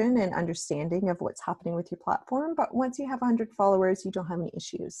traction and understanding of what's happening with your platform. But once you have 100 followers, you don't have any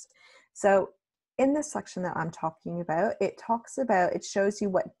issues. So in this section that I'm talking about, it shows you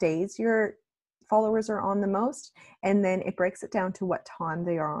what days your followers are on the most, and then it breaks it down to what time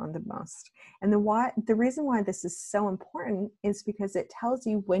they are on the most. And the reason why this is so important is because it tells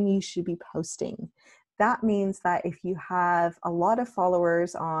you when you should be posting. That means that if you have a lot of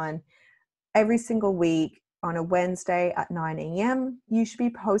followers on every single week on a Wednesday at 9 a.m., you should be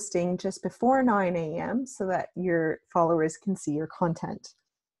posting just before 9 a.m. so that your followers can see your content.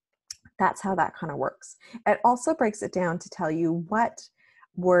 That's how that kind of works. It also breaks it down to tell you what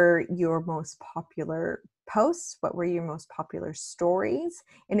were your most popular posts, what were your most popular stories,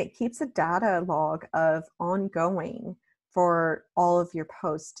 and it keeps a data log of ongoing for all of your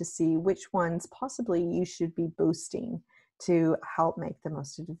posts to see which ones possibly you should be boosting to help make the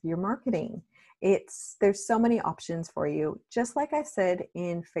most of your marketing. There's so many options for you. Just like I said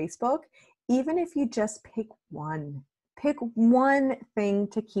in Facebook, even if you just pick one thing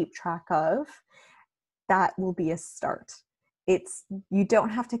to keep track of, that will be a start. You don't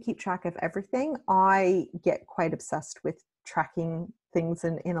have to keep track of everything. I get quite obsessed with tracking things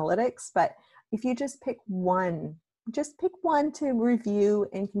in analytics, but if you just pick one to review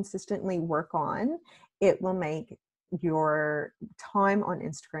and consistently work on, it will make your time on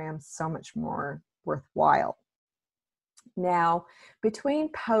Instagram so much more worthwhile. Now, between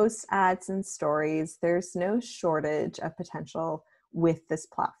posts, ads, and stories, there's no shortage of potential with this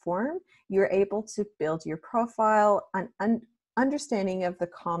platform. You're able to build your profile, an understanding of the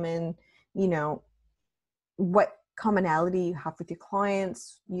common, what commonality you have with your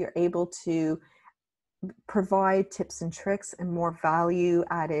clients. You're able to provide tips and tricks and more value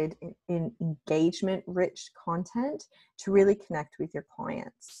added in engagement rich content to really connect with your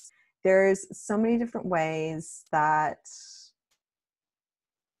clients. There's so many different ways that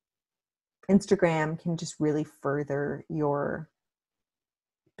Instagram can just really further your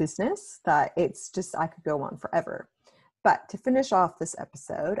business that I could go on forever. But to finish off this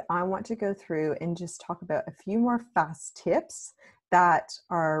episode, I want to go through and just talk about a few more fast tips that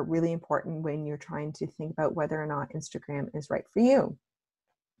are really important when you're trying to think about whether or not Instagram is right for you.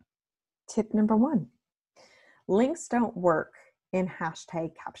 Tip number 1, links don't work in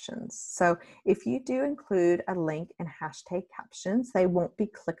hashtag captions. So if you do include a link in hashtag captions, they won't be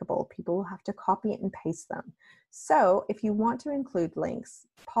clickable. People will have to copy it and paste them. So if you want to include links,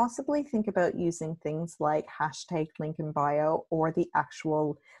 possibly think about using things like hashtag link in bio or the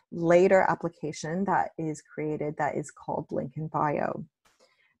actual later application that is created that is called link in bio.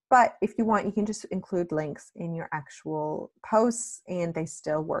 But if you want, you can just include links in your actual posts and they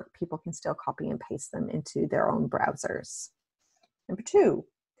still work. People can still copy and paste them into their own browsers. Number 2,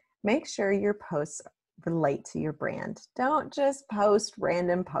 make sure your posts relate to your brand. Don't just post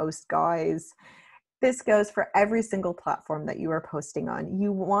random posts, guys. This goes for every single platform that you are posting on.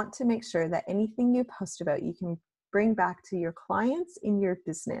 You want to make sure that anything you post about, you can bring back to your clients in your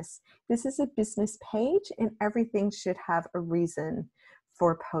business. This is a business page and everything should have a reason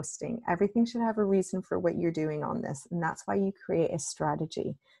for posting. Everything should have a reason for what you're doing on this. And that's why you create a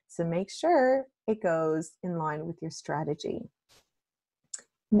strategy. So make sure it goes in line with your strategy.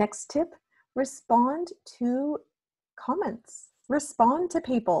 Next tip, respond to comments. Respond to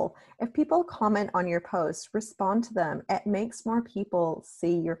people. If people comment on your post, respond to them. It makes more people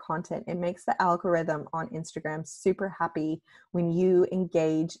see your content. It makes the algorithm on Instagram super happy when you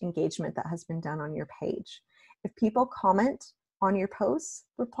engagement that has been done on your page. If people comment on your posts,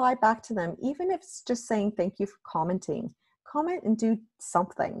 reply back to them. Even if it's just saying thank you for commenting, comment and do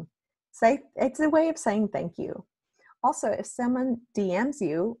something. It's a way of saying thank you. Also, if someone DMs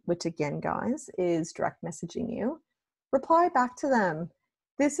you, which again, guys, is direct messaging you, reply back to them.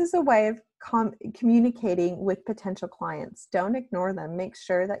 This is a way of communicating with potential clients. Don't ignore them. Make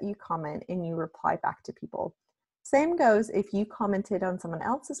sure that you comment and you reply back to people. Same goes if you commented on someone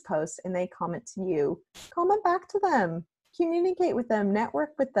else's post and they comment to you, comment back to them. Communicate with them,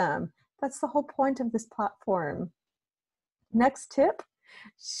 network with them. That's the whole point of this platform. Next tip,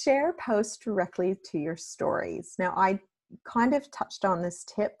 share posts directly to your stories. Now, I kind of touched on this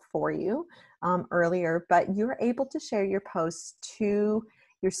tip for you earlier, but you're able to share your posts to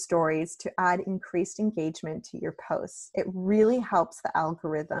your stories to add increased engagement to your posts. It really helps the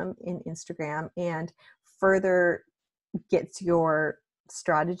algorithm in Instagram and further gets your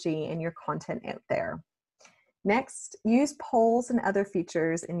strategy and your content out there. Next, use polls and other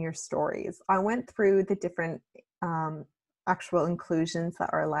features in your stories. I went through the different actual inclusions that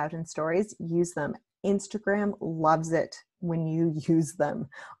are allowed in stories. Use them. Instagram loves it when you use them.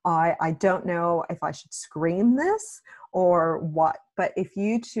 I don't know if I should scream this or what, but if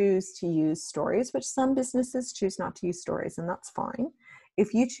you choose to use stories, which some businesses choose not to use stories, and that's fine.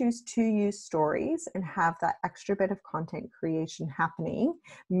 If you choose to use stories and have that extra bit of content creation happening,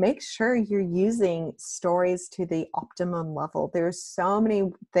 make sure you're using stories to the optimum level. There's so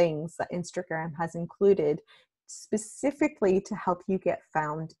many things that Instagram has included specifically to help you get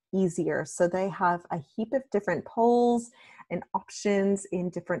found easier. So they have a heap of different polls and options in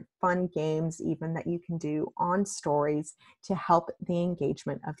different fun games even that you can do on stories to help the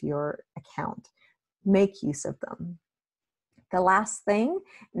engagement of your account. Make use of them. The last thing,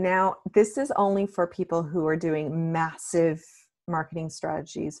 now this is only for people who are doing massive marketing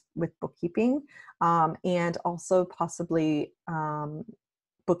strategies with bookkeeping and also possibly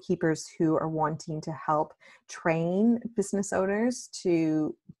bookkeepers who are wanting to help train business owners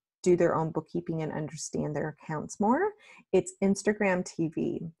to do their own bookkeeping and understand their accounts more. It's Instagram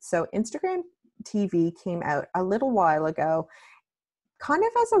TV. So Instagram TV came out a little while ago, kind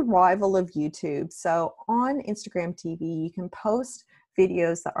of as a rival of YouTube. So on Instagram TV, you can post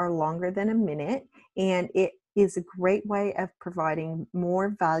videos that are longer than a minute, and it is a great way of providing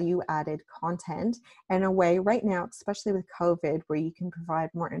more value-added content and a way right now, especially with COVID, where you can provide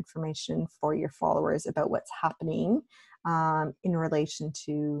more information for your followers about what's happening in relation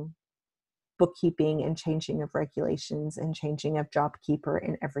to bookkeeping and changing of regulations and changing of JobKeeper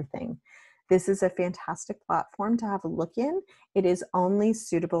and everything. This is a fantastic platform to have a look in. It is only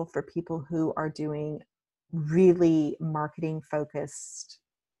suitable for people who are doing really marketing focused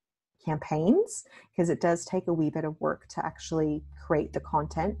campaigns, because it does take a wee bit of work to actually create the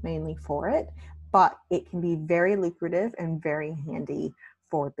content mainly for it, but it can be very lucrative and very handy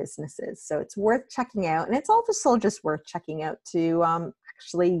for businesses. So it's worth checking out, and it's also just worth checking out to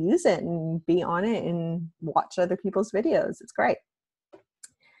actually use it and be on it and watch other people's videos. It's great.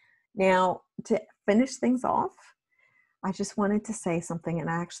 Now, to finish things off, I just wanted to say something,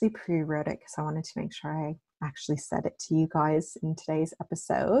 and I actually pre-wrote it because I wanted to make sure I actually said it to you guys in today's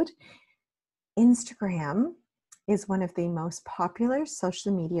episode. Instagram is one of the most popular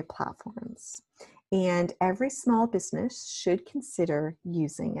social media platforms, and every small business should consider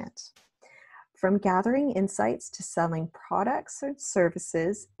using it. From gathering insights to selling products or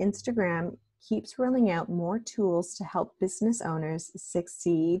services, Instagram keeps rolling out more tools to help business owners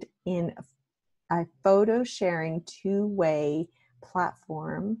succeed in a photo sharing two-way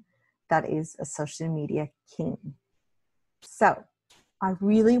platform that is a social media king. So I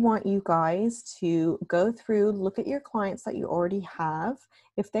really want you guys to go through, look at your clients that you already have.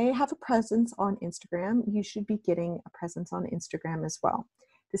 If they have a presence on Instagram, you should be getting a presence on Instagram as well.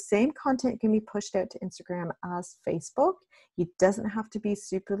 The same content can be pushed out to Instagram as Facebook. It doesn't have to be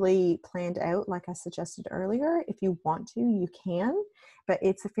superly planned out like I suggested earlier. If you want to, you can, but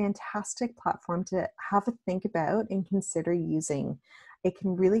it's a fantastic platform to have a think about and consider using. It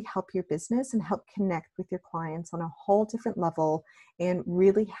can really help your business and help connect with your clients on a whole different level and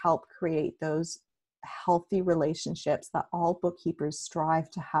really help create those healthy relationships that all bookkeepers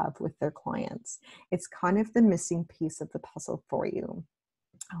strive to have with their clients. It's kind of the missing piece of the puzzle for you.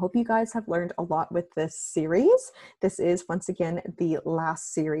 I hope you guys have learned a lot with this series. This is, once again, the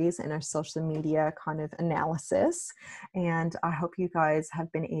last series in our social media kind of analysis. And I hope you guys have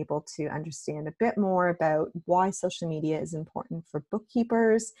been able to understand a bit more about why social media is important for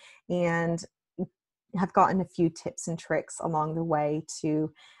bookkeepers, and have gotten a few tips and tricks along the way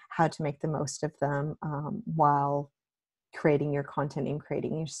to how to make the most of them while creating your content and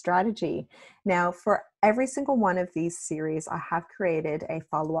creating your strategy. Now, for every single one of these series, I have created a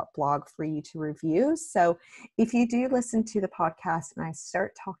follow-up blog for you to review. So if you do listen to the podcast and I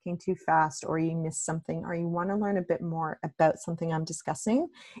start talking too fast, or you miss something, or you want to learn a bit more about something I'm discussing,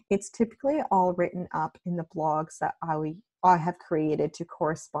 it's typically all written up in the blogs that I have created to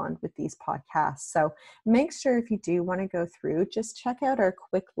correspond with these podcasts. So make sure, if you do want to go through, just check out our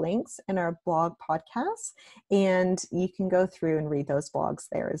quick links in our blog podcasts, and you can go through and read those blogs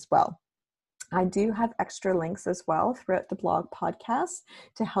there as well. I do have extra links as well throughout the blog podcast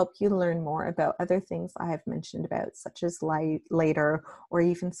to help you learn more about other things I have mentioned about, such as later, or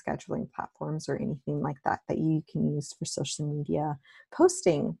even scheduling platforms or anything like that that you can use for social media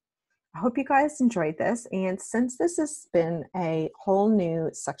posting. I hope you guys enjoyed this. And since this has been a whole new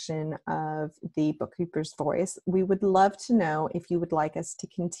section of the Bookkeeper's Voice, we would love to know if you would like us to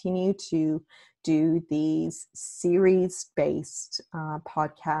continue to do these series-based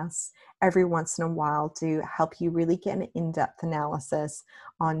podcasts every once in a while to help you really get an in-depth analysis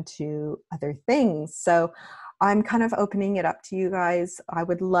onto other things. So I'm kind of opening it up to you guys. I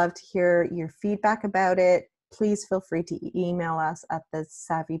would love to hear your feedback about it. Please feel free to email us at the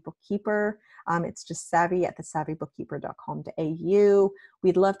Savvy Bookkeeper. It's just savvy@thesavvybookkeeper.com.au.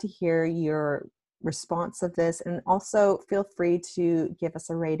 We'd love to hear your response of this, and also feel free to give us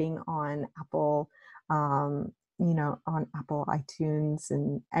a rating on Apple, on Apple iTunes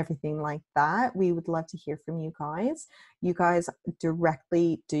and everything like that. We would love to hear from you guys. You guys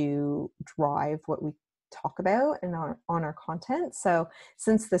directly do drive what we talk about and on our content. So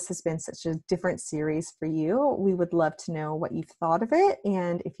since this has been such a different series for you, we would love to know what you've thought of it,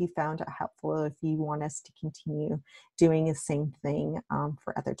 and if you found it helpful, if you want us to continue doing the same thing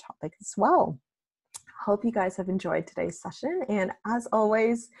for other topics as well. Hope you guys have enjoyed today's session, and as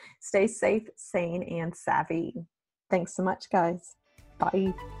always, stay safe, sane, and savvy. Thanks so much, guys.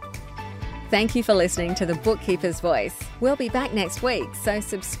 Bye. Thank you for listening to the Bookkeeper's Voice. We'll be back next week, so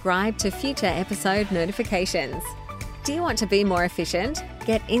subscribe to future episode notifications. Do you want to be more efficient?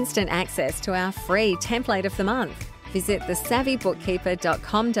 Get instant access to our free template of the month. Visit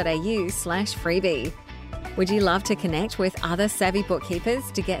thesavvybookkeeper.com.au/freebie. Would you love to connect with other savvy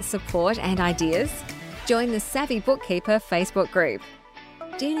bookkeepers to get support and ideas? Join the Savvy Bookkeeper Facebook group.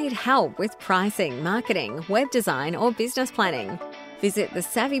 Do you need help with pricing, marketing, web design, or business planning? Visit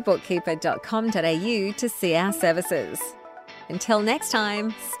thesavvybookkeeper.com.au to see our services. Until next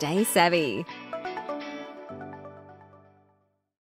time, stay savvy.